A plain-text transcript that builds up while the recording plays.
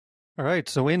All right.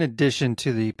 So, in addition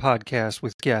to the podcast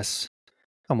with guests,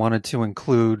 I wanted to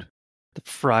include the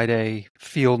Friday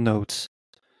field notes.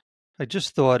 I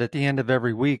just thought at the end of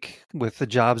every week, with the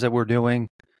jobs that we're doing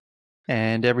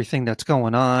and everything that's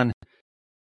going on,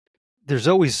 there's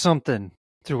always something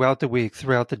throughout the week,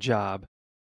 throughout the job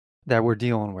that we're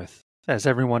dealing with, as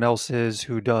everyone else is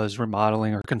who does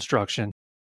remodeling or construction.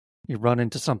 You run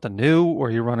into something new, or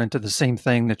you run into the same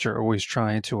thing that you're always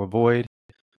trying to avoid,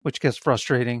 which gets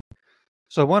frustrating.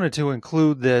 So I wanted to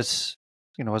include this,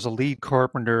 as a lead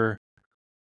carpenter,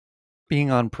 being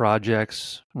on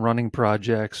projects, running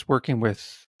projects, working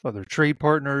with other trade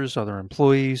partners, other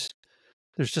employees.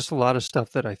 There's just a lot of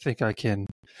stuff that I think I can,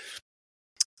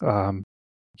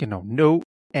 note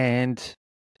and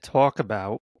talk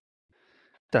about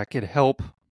that could help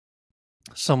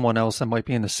someone else that might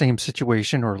be in the same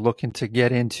situation or looking to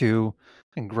get into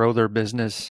and grow their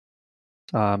business.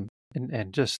 And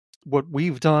just what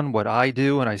we've done, what I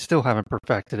do, and I still haven't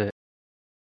perfected it.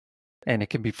 And it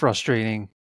can be frustrating,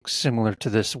 similar to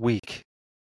this week.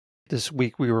 This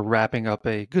week we were wrapping up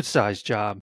a good-sized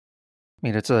job. I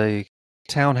mean, it's a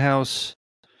townhouse,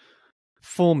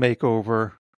 full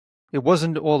makeover. It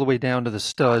wasn't all the way down to the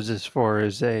studs as far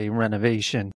as a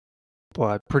renovation,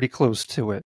 but pretty close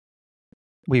to it.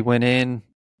 We went in,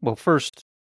 well, first,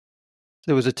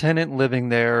 there was a tenant living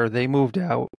there. They moved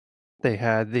out. They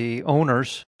had the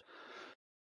owners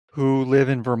who live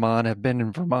in Vermont, have been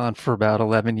in Vermont for about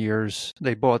 11 years.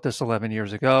 They bought this 11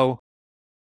 years ago.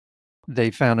 They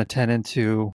found a tenant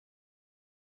to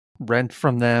rent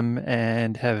from them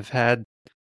and have had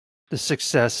the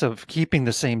success of keeping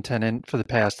the same tenant for the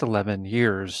past 11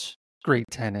 years. Great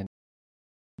tenant.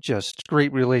 Just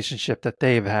great relationship that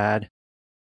they've had.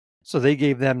 So they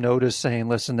gave them notice saying,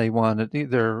 listen,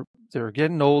 they're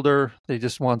getting older. They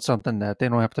just want something that they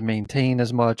don't have to maintain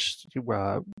as much.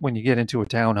 When you get into a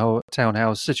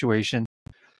townhouse situation,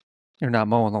 you're not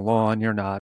mowing the lawn, you're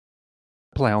not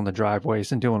plowing the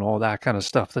driveways and doing all that kind of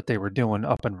stuff that they were doing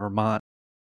up in Vermont,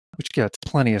 which gets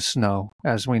plenty of snow,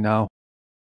 as we know.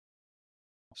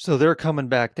 So they're coming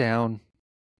back down.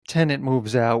 Tenant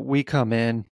moves out. We come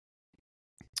in.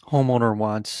 Homeowner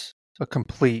wants a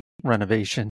complete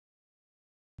renovation.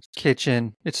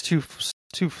 Kitchen. It's two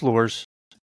floors.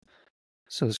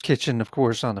 So his kitchen, of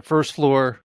course, on the first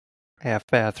floor, half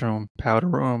bathroom, powder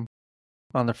room.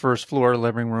 On the first floor,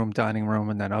 living room, dining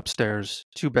room, and then upstairs,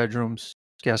 2 bedrooms,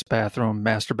 guest bathroom,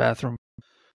 master bathroom,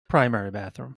 primary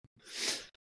bathroom,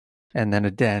 and then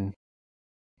a den.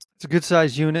 It's a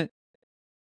good-sized unit.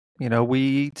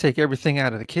 We take everything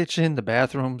out of the kitchen, the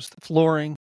bathrooms, the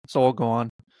flooring. It's all gone.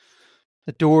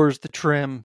 The doors, the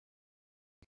trim.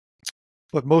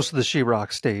 But most of the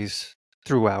sheetrock stays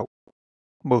throughout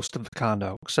most of the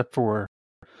condo, except for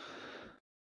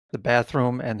the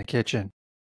bathroom and the kitchen.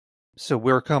 So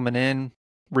we're coming in,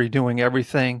 redoing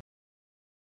everything.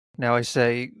 Now I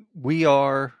say we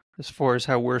are, as far as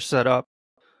how we're set up.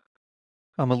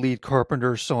 I'm a lead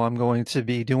carpenter, so I'm going to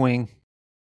be doing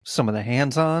some of the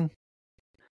hands-on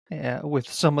with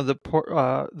some of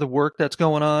the work that's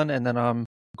going on, and then I'm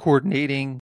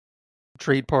coordinating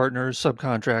trade partners,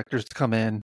 subcontractors to come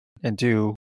in and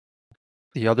do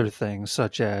the other things,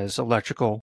 such as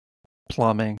electrical,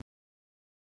 plumbing,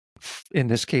 in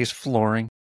this case, flooring,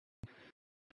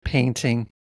 painting,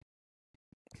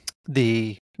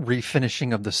 the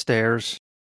refinishing of the stairs.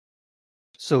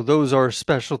 So those are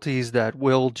specialties that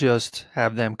we'll just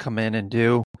have them come in and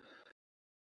do.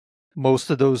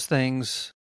 Most of those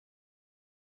things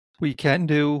we can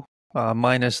do,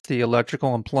 minus the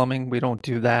electrical and plumbing. We don't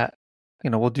do that.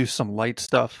 We'll do some light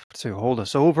stuff to hold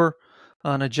us over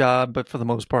on a job, but for the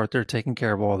most part, they're taking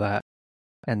care of all that.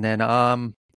 And then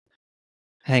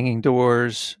hanging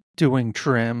doors, doing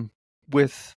trim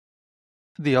with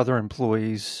the other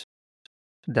employees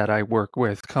that I work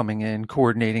with coming in,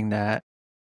 coordinating that.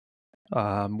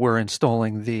 We're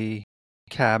installing the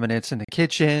cabinets in the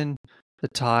kitchen, the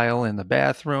tile in the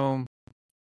bathroom,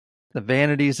 the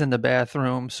vanities in the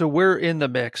bathroom. So we're in the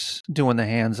mix doing the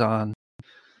hands-on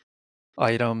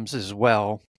items as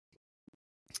well.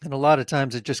 And a lot of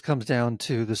times it just comes down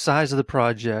to the size of the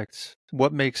project,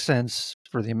 what makes sense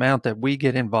for the amount that we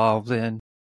get involved in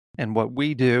and what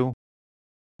we do.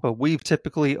 But we've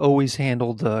typically always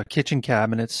handled the kitchen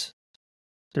cabinets.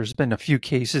 There's been a few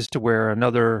cases to where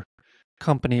another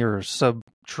company or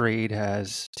sub-trade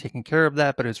has taken care of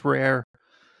that, but it's rare.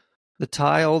 The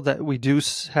tile that we do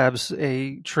have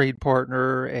a trade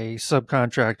partner, a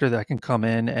subcontractor that can come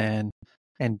in and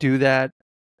do that.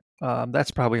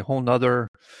 That's probably a whole nother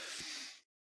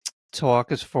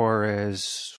talk as far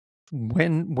as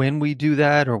when we do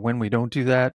that or when we don't do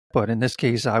that. But in this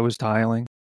case, I was tiling.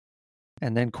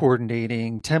 and then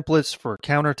coordinating templates for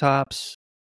countertops.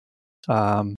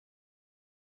 Again,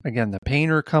 the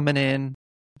painter coming in.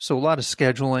 So a lot of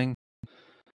scheduling.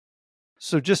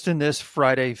 So just in this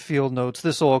Friday field notes,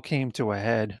 this all came to a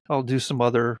head. I'll do some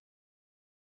other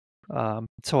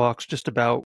talks just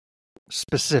about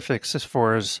specifics as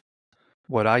far as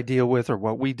what I deal with or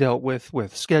what we dealt with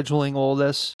scheduling all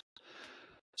this.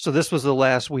 So this was the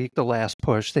last week, the last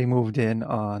push. They moved in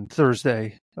on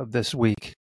Thursday of this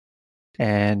week,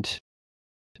 and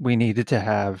we needed to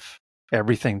have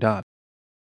everything done.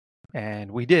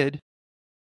 And we did,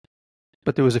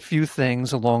 but there was a few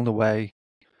things along the way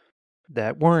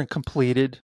that weren't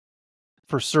completed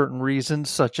for certain reasons,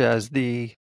 such as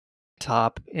the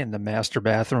top in the master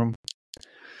bathroom.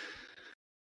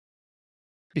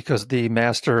 Because the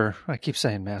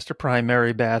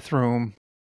primary bathroom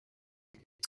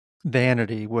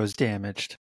vanity was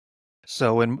damaged.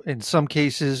 So in some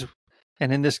cases,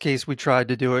 and in this case, we tried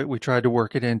to do it. We tried to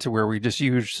work it into where we just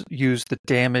use the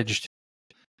damaged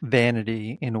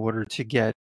vanity in order to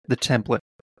get the template.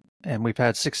 And we've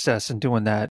had success in doing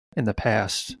that in the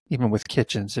past, even with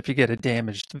kitchens. If you get a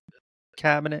damaged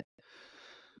cabinet,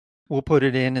 we'll put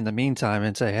it in the meantime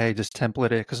and say, hey, just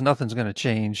template it, because nothing's going to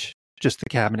change, just the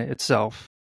cabinet itself.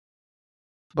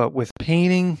 But with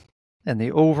painting and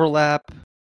the overlap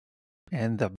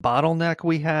and the bottleneck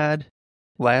we had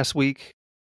last week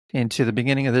into the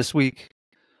beginning of this week,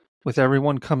 with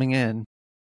everyone coming in,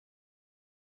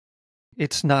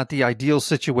 it's not the ideal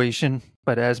situation,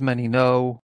 but as many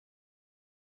know,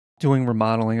 doing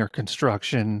remodeling or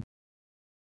construction,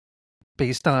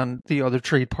 based on the other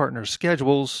trade partners'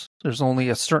 schedules, there's only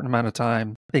a certain amount of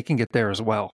time they can get there as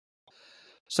well.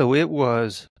 So it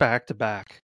was back to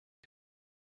back.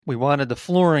 We wanted the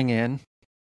flooring in,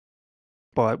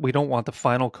 but we don't want the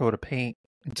final coat of paint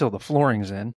until the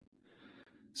flooring's in.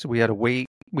 So we had to wait.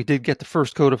 We did get the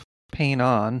first coat of paint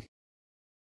on.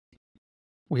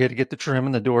 We had to get the trim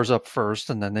and the doors up first,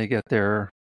 and then they get their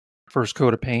first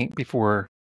coat of paint before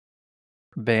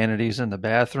vanities in the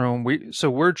bathroom. So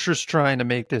we're just trying to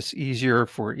make this easier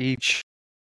for each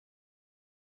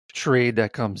trade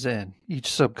that comes in, each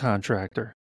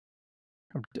subcontractor.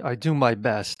 I do my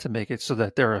best to make it so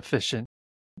that they're efficient,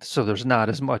 so there's not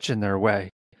as much in their way.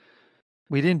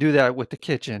 We didn't do that with the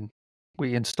kitchen.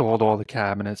 We installed all the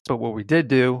cabinets, but what we did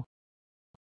do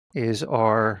is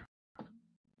our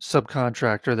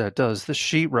subcontractor that does the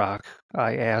sheetrock,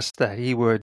 I asked that he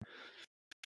would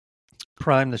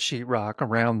prime the sheetrock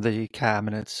around the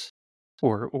cabinets,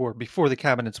 or before the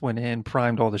cabinets went in,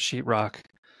 primed all the sheetrock.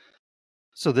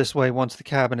 So this way, once the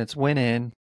cabinets went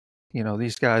in,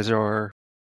 these guys are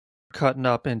cutting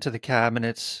up into the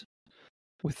cabinets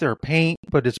with their paint,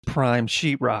 but it's primed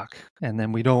sheetrock. And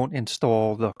then we don't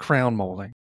install the crown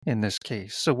molding in this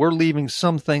case. So we're leaving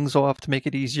some things off to make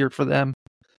it easier for them,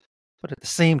 but at the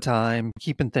same time,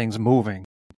 keeping things moving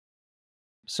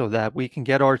so that we can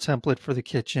get our template for the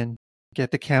kitchen,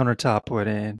 get the countertop put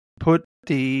in, put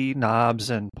the knobs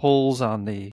and pulls on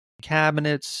the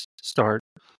cabinets, start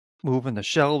moving the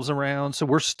shelves around. So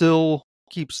we're still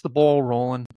keeps the ball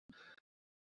rolling.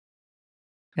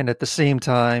 And at the same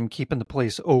time, keeping the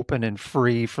place open and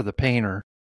free for the painter.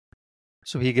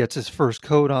 So he gets his first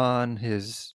coat on,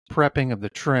 his prepping of the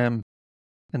trim,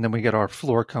 and then we get our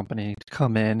floor company to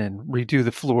come in and redo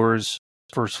the floors,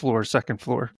 first floor, second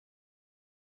floor.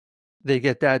 They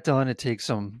get that done. It takes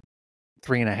them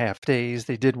 3.5 days.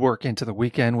 They did work into the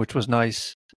weekend, which was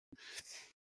nice.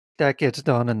 That gets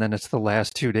done, and then it's the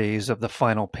last 2 days of the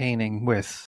final painting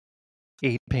with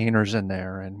 8 painters in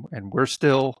there, and we're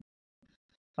still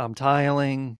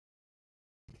tiling.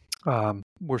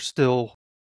 We're still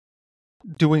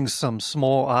doing some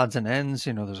small odds and ends.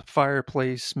 There's a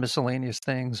fireplace, miscellaneous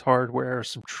things, hardware,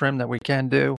 some trim that we can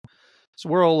do. So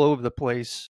we're all over the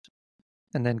place.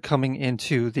 And then coming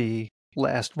into the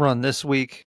last run this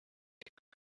week,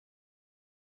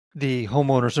 the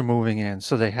homeowners are moving in.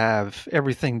 So they have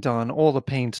everything done, all the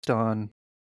paint's done,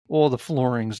 all the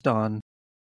flooring's done.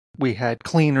 We had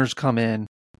cleaners come in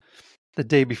the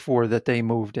day before that they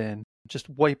moved in, just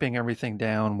wiping everything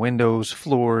down, windows,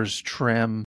 floors,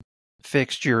 trim,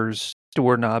 fixtures,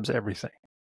 doorknobs, everything,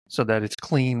 so that it's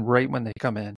clean right when they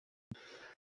come in.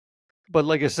 But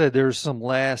like I said, there's some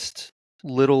last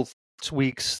little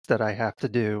tweaks that I have to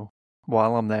do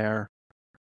while I'm there.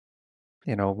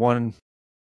 One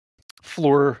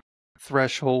floor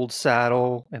threshold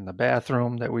saddle in the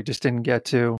bathroom that we just didn't get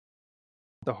to.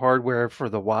 The hardware for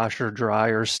the washer,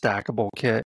 dryer, stackable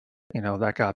kit,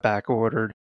 that got back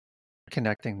ordered.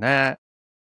 Connecting that,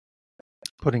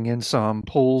 putting in some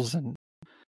pulls and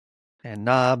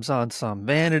knobs on some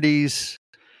vanities,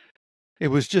 it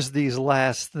was just these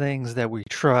last things that we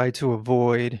try to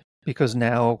avoid because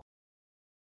now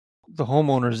the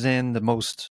homeowner's in the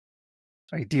most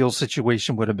ideal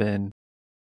situation would have been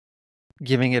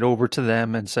giving it over to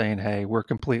them and saying, hey, we're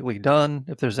completely done.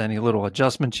 If there's any little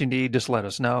adjustments you need, just let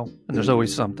us know. And there's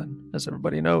always something, as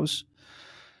everybody knows.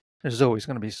 There's always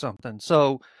going to be something.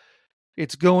 So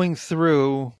it's going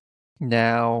through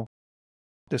now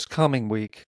this coming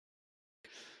week.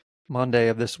 Monday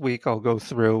of this week, I'll go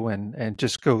through and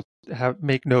just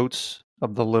make notes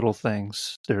of the little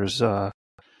things. There's,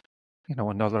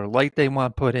 another light they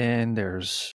want put in.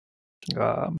 There's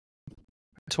a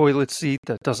toilet seat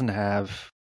that doesn't have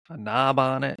a knob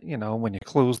on it. When you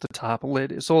close the top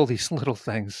lid, it's all these little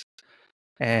things.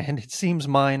 And it seems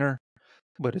minor,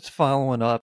 but it's following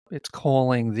up. It's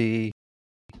calling the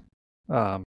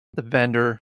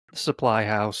vendor, the supply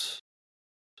house,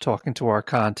 talking to our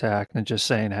contact and just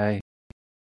saying, hey,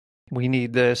 we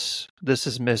need this. This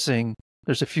is missing.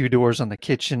 There's a few doors on the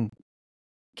kitchen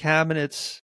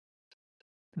cabinets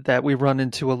that we run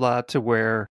into a lot to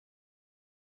where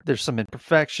there's some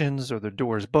imperfections or the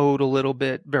door's bowed a little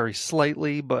bit, very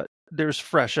slightly, but there's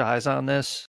fresh eyes on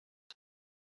this.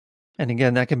 And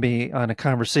again, that can be on a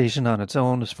conversation on its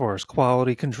own as far as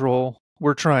quality control.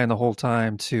 We're trying the whole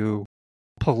time to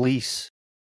police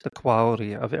the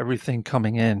quality of everything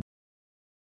coming in.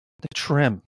 The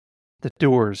trim, the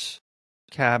doors,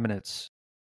 cabinets.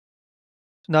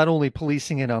 Not only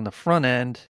policing it on the front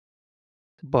end,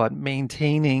 but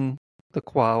maintaining the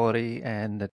quality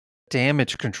and the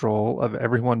damage control of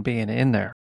everyone being in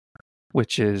there,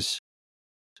 which is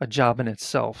a job in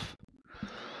itself.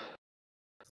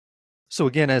 So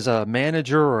again, as a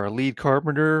manager or a lead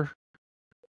carpenter,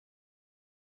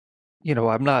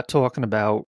 I'm not talking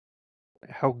about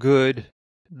how good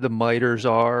the miters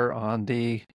are on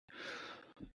the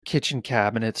kitchen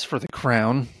cabinets for the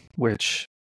crown, which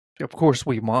of course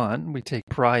we take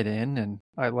pride in, and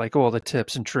I like all the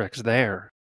tips and tricks there.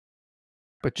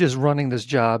 But just running this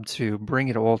job to bring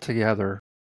it all together,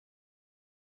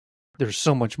 there's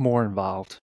so much more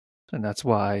involved. And that's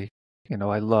why,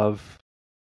 I love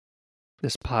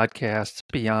this podcast,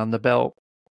 Beyond the Belt.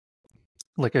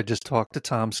 Like I just talked to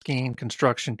Tom Skeen,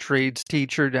 construction trades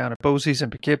teacher down at Bosie's in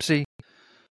Poughkeepsie.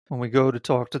 When we go to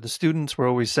talk to the students, we're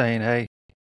always saying, hey,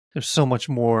 there's so much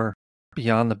more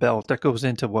beyond the belt that goes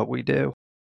into what we do.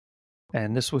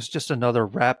 And this was just another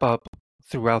wrap up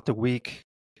throughout the week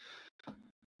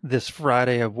this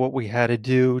Friday of what we had to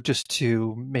do just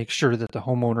to make sure that the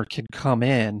homeowner could come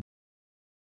in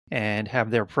and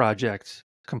have their project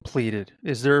completed.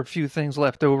 Is there a few things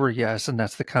left over? Yes, and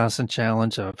that's the constant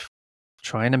challenge of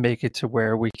trying to make it to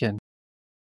where we can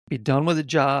be done with the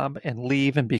job and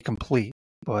leave and be complete.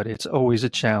 But it's always a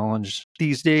challenge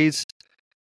these days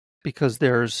because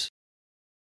there's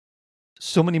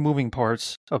so many moving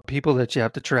parts of people that you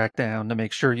have to track down to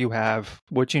make sure you have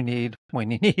what you need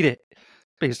when you need it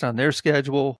based on their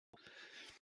schedule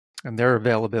and their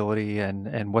availability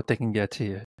and what they can get to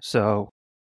you. So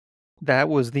that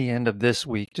was the end of this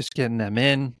week, just getting them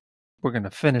in. We're going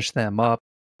to finish them up.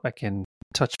 I can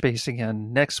touch base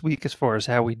again next week as far as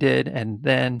how we did. And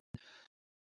then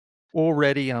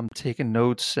already I'm taking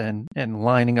notes and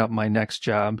lining up my next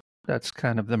job. That's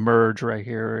kind of the merge right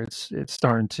here. It's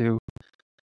starting to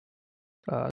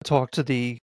talk to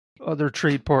the other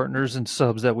trade partners and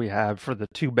subs that we have for the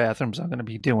 2 bathrooms I'm going to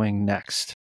be doing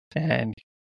next. And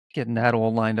getting that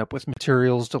all lined up with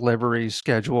materials, deliveries,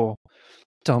 schedule,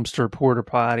 dumpster, porta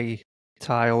potty,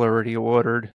 tile already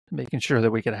ordered, making sure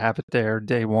that we could have it there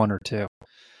day 1 or 2.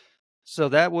 So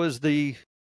that was the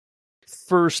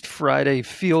first Friday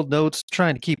field notes,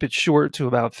 trying to keep it short to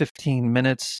about 15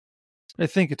 minutes. I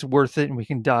think it's worth it, and we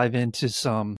can dive into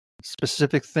some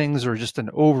specific things or just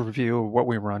an overview of what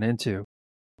we run into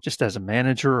just as a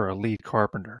manager or a lead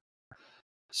carpenter.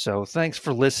 So thanks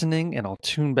for listening, and I'll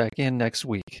tune back in next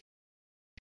week.